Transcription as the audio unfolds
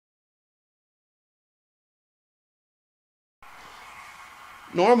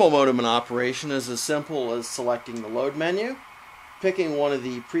Normal Motorman operation is as simple as selecting the load menu, picking one of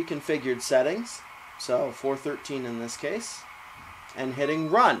the pre-configured settings, so 413 in this case, and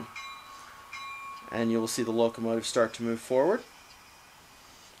hitting run. And you'll see the locomotive start to move forward,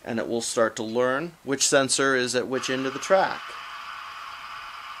 and it will start to learn which sensor is at which end of the track.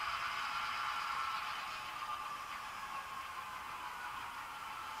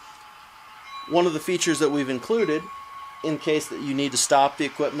 One of the features that we've included, in case that you need to stop the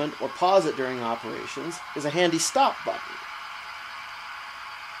equipment or pause it during operations, is a handy stop button.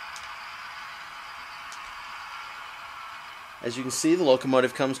 As you can see, the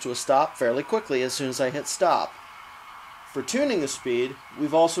locomotive comes to a stop fairly quickly as soon as I hit stop. For tuning the speed,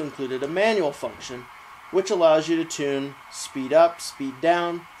 we've also included a manual function which allows you to tune speed up, speed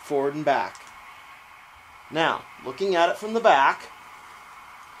down, forward and back. Now, looking at it from the back,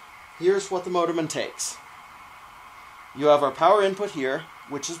 here's what the Motorman takes. You have our power input here,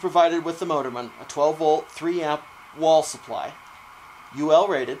 which is provided with the Motorman, a 12 volt 3 amp wall supply, UL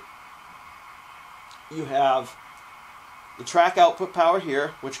rated. You have the track output power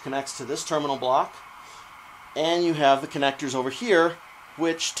here, which connects to this terminal block, and you have the connectors over here,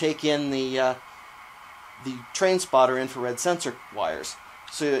 which take in the train spotter infrared sensor wires.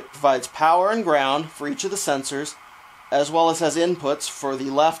 So it provides power and ground for each of the sensors, as well as has inputs for the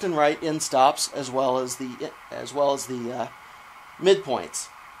left and right end stops, as well as the midpoints.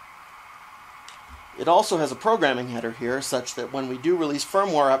 It also has a programming header here, such that when we do release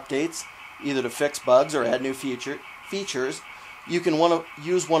firmware updates, either to fix bugs or add new features, you can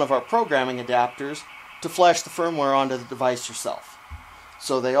use one of our programming adapters to flash the firmware onto the device yourself.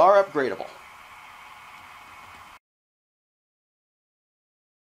 So they are upgradable.